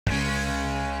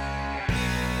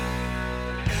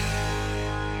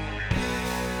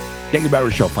Jacob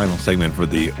Bauer Show, final segment for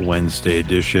the Wednesday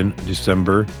edition,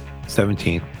 December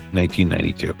 17th,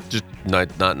 1992. Just not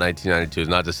 1992, it's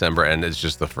not December, and it's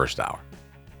just the first hour.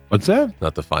 What's that?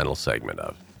 Not the final segment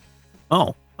of.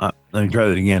 Oh, let me try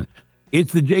that again.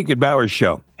 It's the Jacob Bauer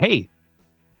Show. Hey,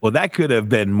 well, that could have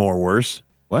been more worse.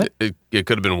 What? It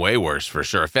could have been way worse, for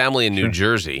sure. A family in New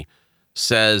Jersey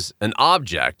says an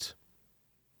object,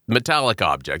 metallic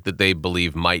object that they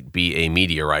believe might be a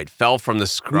meteorite, fell from the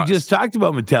sky. We just talked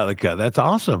about Metallica. That's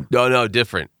awesome. No,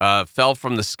 different. Fell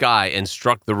from the sky and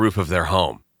struck the roof of their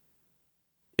home.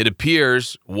 It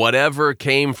appears whatever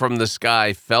came from the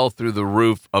sky fell through the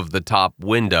roof of the top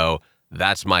window.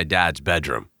 That's my dad's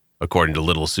bedroom, according to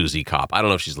little Susie Cop. I don't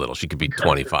know if she's little. She could be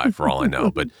 25 for all I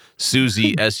know. But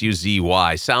Susie,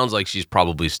 S-U-Z-Y, sounds like she's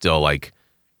probably still like,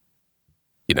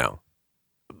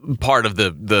 part of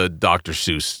the Dr.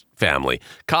 Seuss family.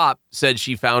 Cop said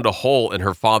she found a hole in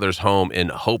her father's home in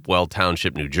Hopewell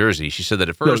Township, New Jersey. She said that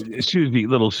at first... So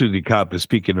little Susie Cop is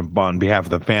speaking on behalf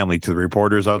of the family to the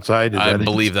reporters outside? I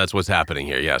believe that's what's happening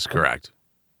here. Yes, correct.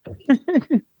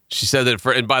 She said that,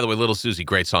 and by the way, Little Susie,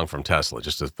 great song from Tesla,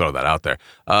 just to throw that out there.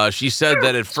 She said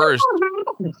that at first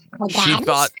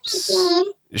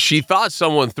she thought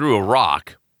someone threw a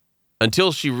rock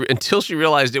until she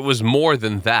realized it was more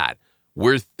than that.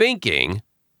 We're thinking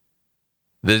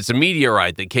that it's a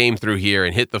meteorite that came through here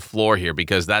and hit the floor here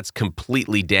because that's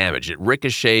completely damaged. It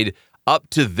ricocheted up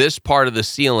to this part of the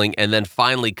ceiling and then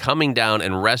finally coming down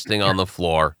and resting on the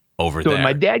floor over there. So when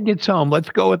my dad gets home, let's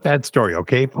go with that story,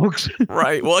 okay, folks?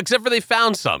 Right. Well, except for they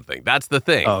found something. That's the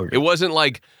thing. Oh, okay. It wasn't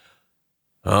like,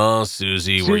 oh,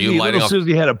 Susie, were you lighting off?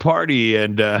 Susie had a party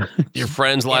and... your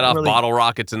friends light off bottle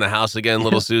rockets in the house again,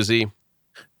 little Susie?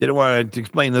 Didn't want to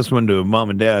explain this one to mom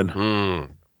and dad.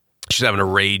 She's having a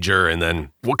rager, and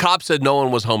then... Well, cops said no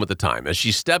one was home at the time. As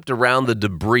she stepped around the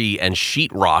debris and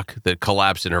sheetrock that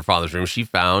collapsed in her father's room, she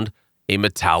found a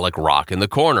metallic rock in the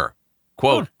corner.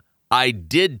 Quote, I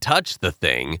did touch the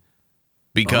thing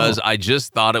because I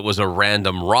just thought it was a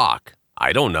random rock.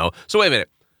 I don't know. So wait a minute.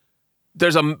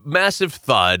 There's a massive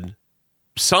thud.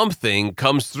 Something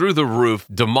comes through the roof,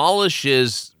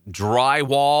 demolishes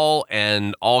drywall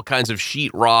and all kinds of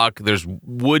sheetrock. There's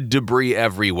wood debris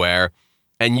everywhere.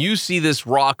 And you see this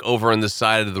rock over on the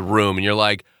side of the room, and you're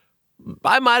like,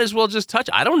 I might as well just touch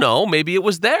it. I don't know. Maybe it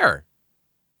was there.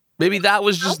 Maybe that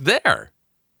was just there.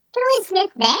 It was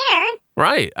just there.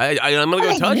 Right. I'm going to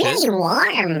go touch it. It's really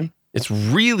warm. It's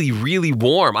really, really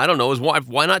warm. I don't know.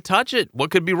 Why not touch it? What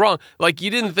could be wrong? Like,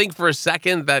 you didn't think for a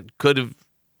second that could have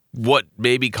what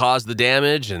maybe caused the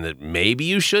damage and that maybe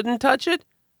you shouldn't touch it?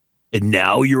 And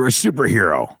now you're a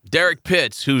superhero. Derek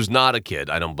Pitts, who's not a kid,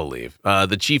 I don't believe,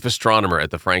 the chief astronomer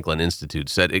at the Franklin Institute,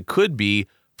 said it could be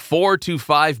 4 to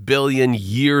 5 billion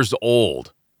years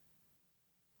old.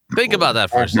 Think about that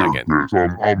for a second.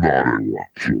 I'm not an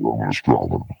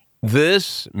astronomer.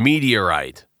 This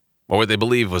meteorite, or what they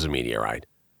believe was a meteorite,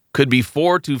 could be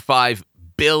 4 to 5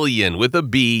 billion, with a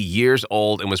B, years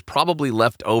old, and was probably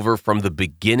left over from the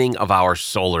beginning of our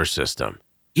solar system.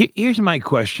 Here's my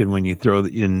question when you throw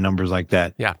in numbers like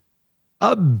that. Yeah.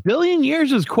 1 billion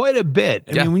years is quite a bit.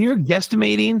 I mean, when you're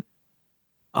guesstimating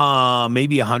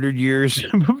maybe 100 years,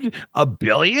 1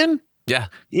 billion? Yeah.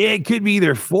 It could be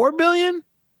either 4 billion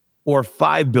or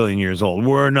 5 billion years old.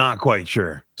 We're not quite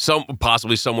sure.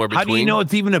 Possibly somewhere between. How do you know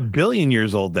it's even 1 billion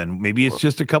years old then? Maybe it's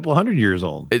just a couple hundred years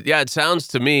old. It sounds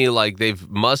to me like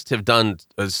must have done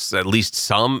at least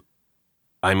some,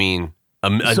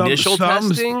 initial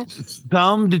testing?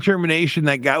 Some determination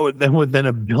that got within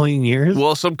 1 billion years?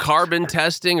 Well, some carbon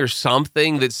testing or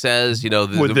something that says,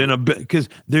 because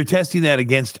they're testing that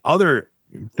against other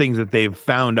things that they've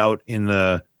found out in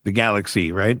the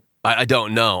galaxy, right? I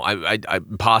don't know. I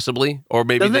possibly, or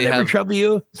maybe Doesn't ever trouble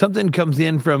you? Something comes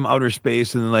in from outer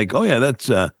space and they're like, oh yeah, that's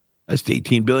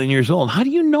 18 billion years old. How do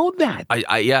you know that?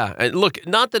 Yeah. And look,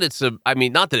 not that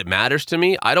it matters to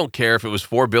me. I don't care if it was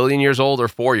 4 billion years old or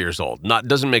 4 years old.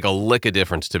 Doesn't make a lick of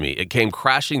difference to me. It came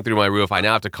crashing through my roof. I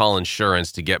now have to call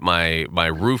insurance to get my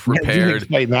roof repaired.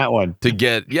 Explain that one. I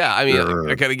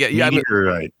gotta get. Yeah,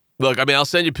 right. Look, I'll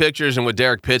send you pictures and what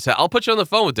Derek Pitts. I'll put you on the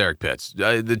phone with Derek Pitts.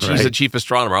 He's the chief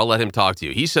astronomer. I'll let him talk to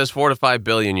you. He says 4 to 5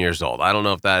 billion years old. I don't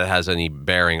know if that has any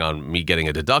bearing on me getting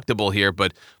a deductible here,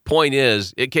 but point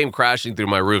is, it came crashing through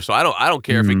my roof. So I don't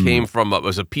care if it came from it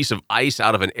was a piece of ice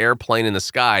out of an airplane in the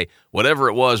sky. Whatever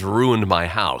it was ruined my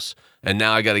house, and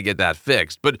now I got to get that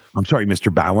fixed. But I'm sorry,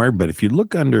 Mr. Bauer, but if you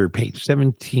look under page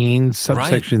 17,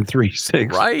 subsection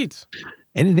 3.6, right.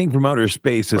 Anything from outer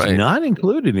space is not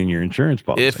included in your insurance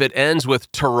policy. If it ends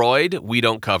with toroid, we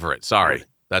don't cover it. Sorry.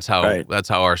 That's how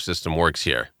our system works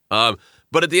here.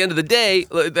 But at the end of the day,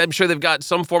 I'm sure they've got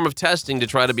some form of testing to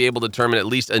try to be able to determine at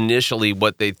least initially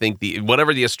what they think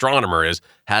whatever the astronomer is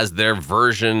has their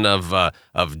version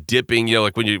of dipping.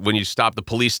 Like when you stop, the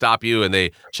police stop you and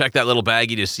they check that little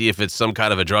baggie to see if it's some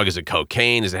kind of a drug. Is it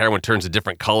cocaine? Is it heroin? Turns a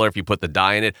different color if you put the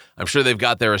dye in it. I'm sure they've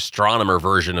got their astronomer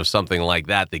version of something like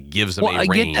that gives them a range.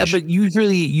 I get that, but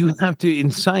usually you have to,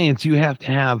 in science, you have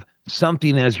to have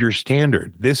something as your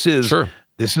standard. This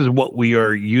is what we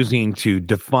are using to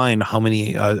define how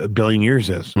many a billion years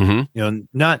is.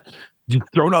 Not just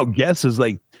throwing out guesses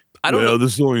like, I don't know.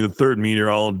 This is only the third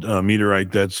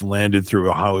meteorite that's landed through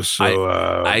a house. So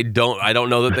I don't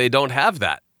know that they don't have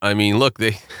that. I mean, look,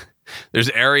 there's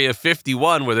Area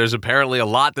 51 where there's apparently a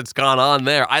lot that's gone on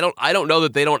there. I don't know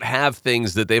that they don't have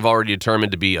things that they've already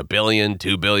determined to be 1 billion,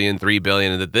 2 billion, 3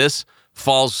 billion, and that this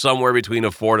falls somewhere between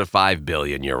a 4 to 5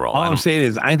 billion year old. All I'm saying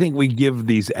is, I think we give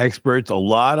these experts a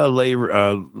lot of lay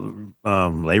room.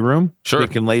 Sure, they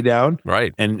can lay down,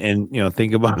 right, and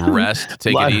think about rest,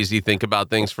 take it easy, think about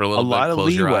things for a little bit,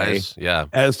 close your eyes,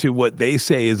 as to what they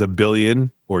say is 1 billion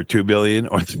or 2 billion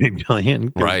or 3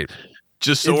 billion, right.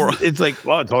 Just so it's like,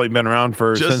 well, it's only been around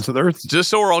since the Earth. Just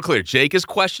so we're all clear, Jake is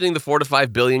questioning the 4 to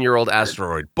 5 billion year old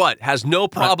asteroid, but has no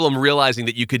problem realizing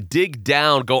that you could dig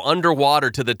down, go underwater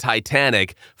to the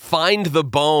Titanic, find the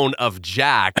bone of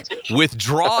Jack,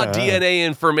 withdraw DNA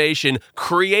information,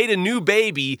 create a new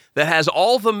baby that has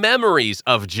all the memories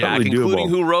of Jack, totally including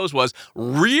who Rose was,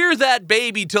 rear that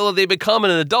baby till they become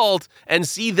an adult, and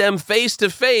see them face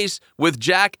to face with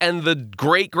Jack and the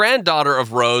great granddaughter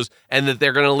of Rose, and that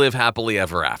they're going to live happily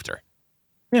ever after.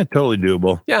 Yeah, totally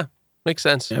doable. Yeah, makes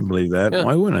sense. I believe that. Yeah.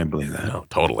 Why wouldn't I believe that? No,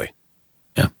 totally.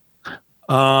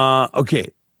 Yeah. Okay.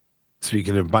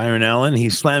 Speaking of Byron Allen,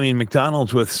 he's slamming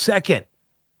McDonald's with second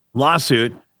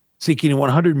lawsuit seeking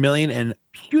 $100 million and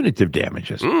punitive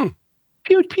damages.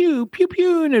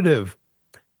 Punitive.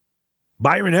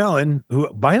 Byron Allen,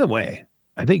 who, by the way,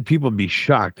 I think people would be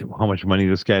shocked how much money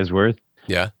this guy's worth.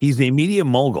 Yeah. He's a media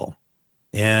mogul.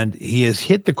 And he has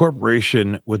hit the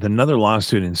corporation with another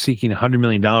lawsuit and seeking $100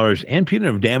 million and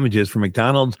punitive damages for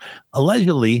McDonald's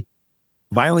allegedly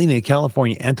violating a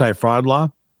California anti-fraud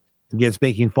law against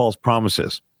making false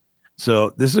promises.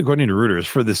 So this is according to Reuters.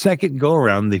 For the second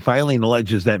go-around, the filing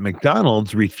alleges that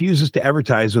McDonald's refuses to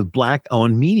advertise with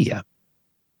Black-owned media.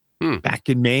 Back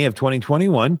in May of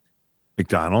 2021,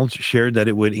 McDonald's shared that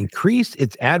it would increase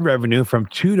its ad revenue from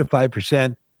 2 to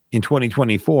 5% in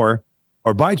 2024,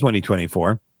 or by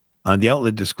 2024. The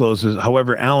outlet discloses,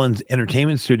 however, Allen's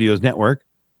Entertainment Studios Network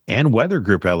and Weather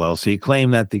Group LLC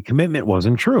claim that the commitment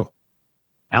wasn't true.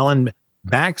 Allen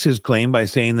backs his claim by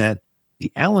saying that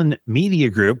the Allen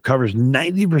Media Group covers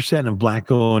 90% of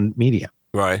Black-owned media.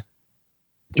 Right.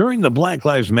 During the Black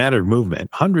Lives Matter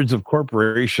movement, hundreds of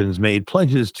corporations made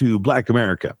pledges to Black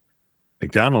America.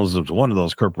 McDonald's is one of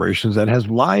those corporations that has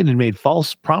lied and made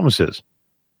false promises.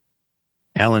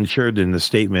 Allen shared in the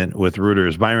statement with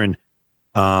Reuters, Byron,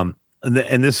 and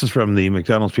this is from the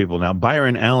McDonald's people now,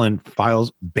 Byron Allen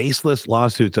files baseless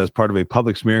lawsuits as part of a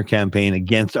public smear campaign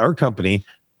against our company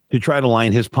to try to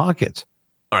line his pockets.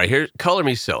 All right, here, color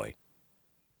me silly.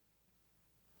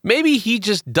 Maybe he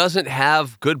just doesn't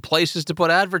have good places to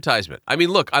put advertisement. I mean,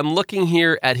 look, I'm looking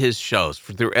here at his shows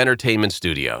through Entertainment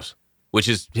Studios, which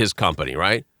is his company,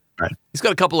 right? Right. He's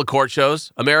got a couple of court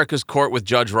shows. America's Court with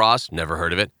Judge Ross, never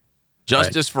heard of it.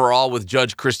 Justice for All with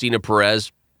Judge Christina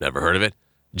Perez. Never heard of it.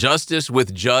 Justice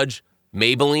with Judge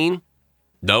Maybelline.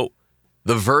 Nope.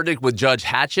 The Verdict with Judge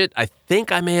Hatchett. I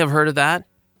think I may have heard of that.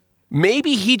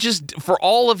 Maybe he just, for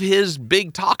all of his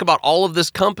big talk about all of these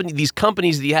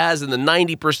companies that he has and the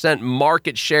 90%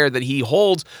 market share that he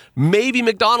holds, maybe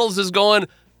McDonald's is going,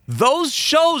 those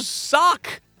shows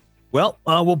suck. Well,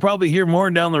 we'll probably hear more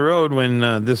down the road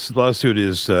when this lawsuit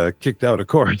is kicked out of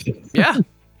court. Yeah.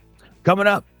 Coming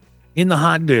up. In the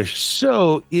hot dish.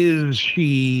 So is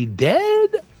she dead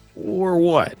or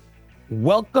what?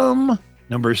 Welcome,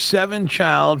 number 7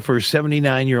 child for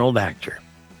 79-year-old actor.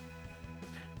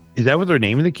 Is that what they're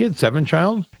naming the kid? 7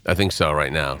 child? I think so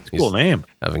right now. He's cool name.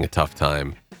 Having a tough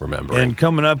time remembering. And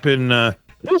coming up in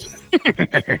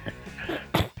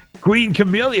Queen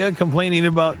Camilla complaining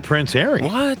about Prince Harry.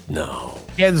 What? No.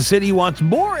 Kansas City wants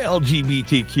more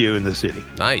LGBTQ in the city.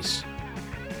 Nice.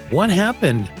 What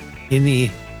happened in the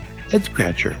head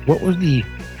scratcher? What was the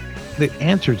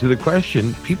answer to the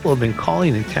question? People have been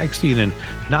calling and texting and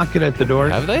knocking at the door.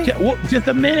 Have they? Just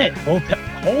a minute. Hold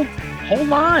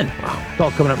on. Wow. It's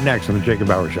all coming up next on the Jacob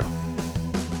Bauer Show.